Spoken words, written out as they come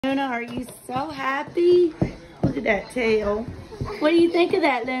Luna, are you so happy? Look at that tail. What do you think of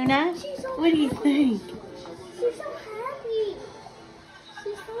that, Luna? What do you think? She's so happy.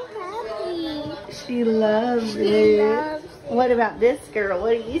 She's so happy. She loves it. What about this girl?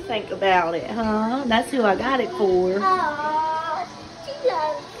 What do you think about it, huh? That's who I got it for. Aww, she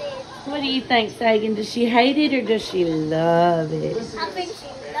loves it. What do you think, Sagan? Does she hate it or does she love it? I think she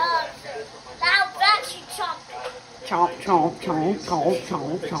loves it. Now that she chomped it. Chomp, chomp, chomp, chomp,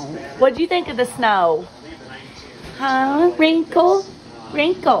 chomp, chomp. What do you think of the snow? Huh? Wrinkle?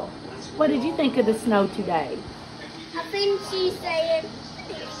 Wrinkle. What did you think of the snow today? I think she's saying,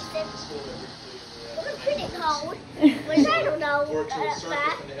 it was pretty cold, which I don't know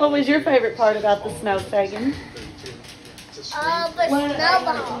that. What was your favorite part about the snow, Sagan? The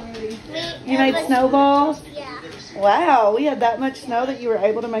snowball. You made snowballs? Yeah. Wow, we had that much snow that you were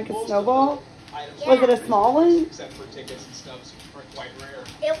able to make a snowball? Yeah. Was it a small one? Except for tickets and stubs are quite rare.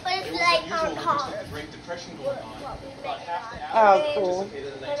 It was like on cars. Great Depression going on. About half the Oh, cool.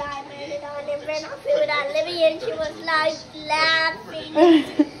 But I made it on and ran off with Olivia and she was like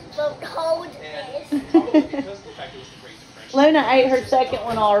laughing from coldness. Luna ate her second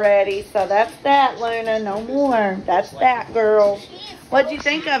one already, so that's that, Luna. No more. That's that, girl. What'd you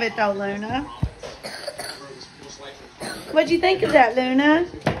think of it, though, Luna? What'd you think of that, Luna?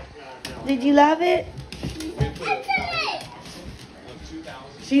 Did you love it?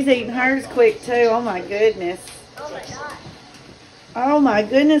 She's eating hers quick, too. Oh, my goodness. Oh my god. Oh, my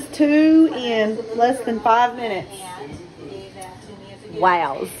goodness. 2 in less than 5 minutes.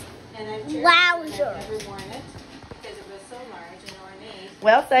 Wows. Wowzer.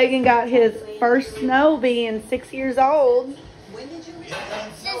 Well, Sagan got his first snow being 6 years old.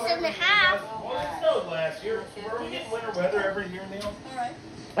 6.5. It snowed last year. Were we getting winter weather every year, Neil?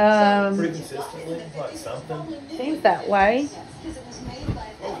 Pretty consistently, like something. Seems that way.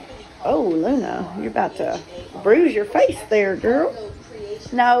 Oh, Luna, you're about to bruise your face there, girl.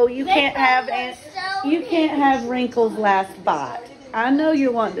 No, you can't have Wrinkle's last bite. I know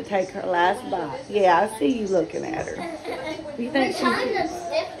you're wanting to take her last bite. Yeah, I see you looking at her. You think she's...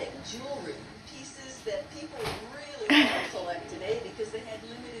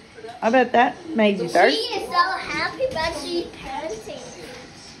 I bet that made you She thirsty. is so happy, but she's panting.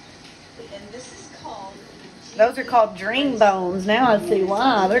 Those are called dream bones. Now I see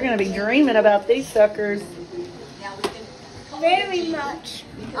why. They're going to be dreaming about these suckers. Very much.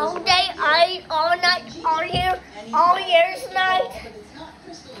 All day, all night, all year's night.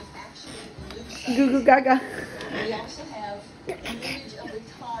 Goo goo gaga.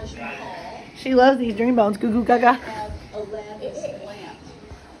 She loves these dream bones. Goo goo gaga.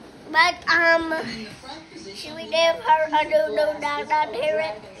 But, should we give her a do-do-da-da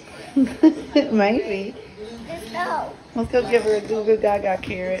carrot? Maybe. No. Let's go give her a goo goo gaga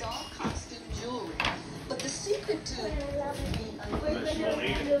carrot.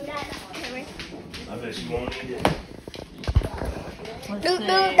 I bet she won't eat it.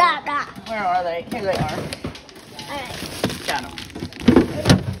 Do-do-da-da. Where are they? Here they are. Alright. Got them.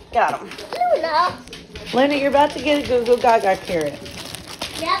 Got them. Luna. Luna, you're about to get a goo goo gaga carrot.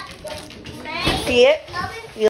 Yep. See it? Mommy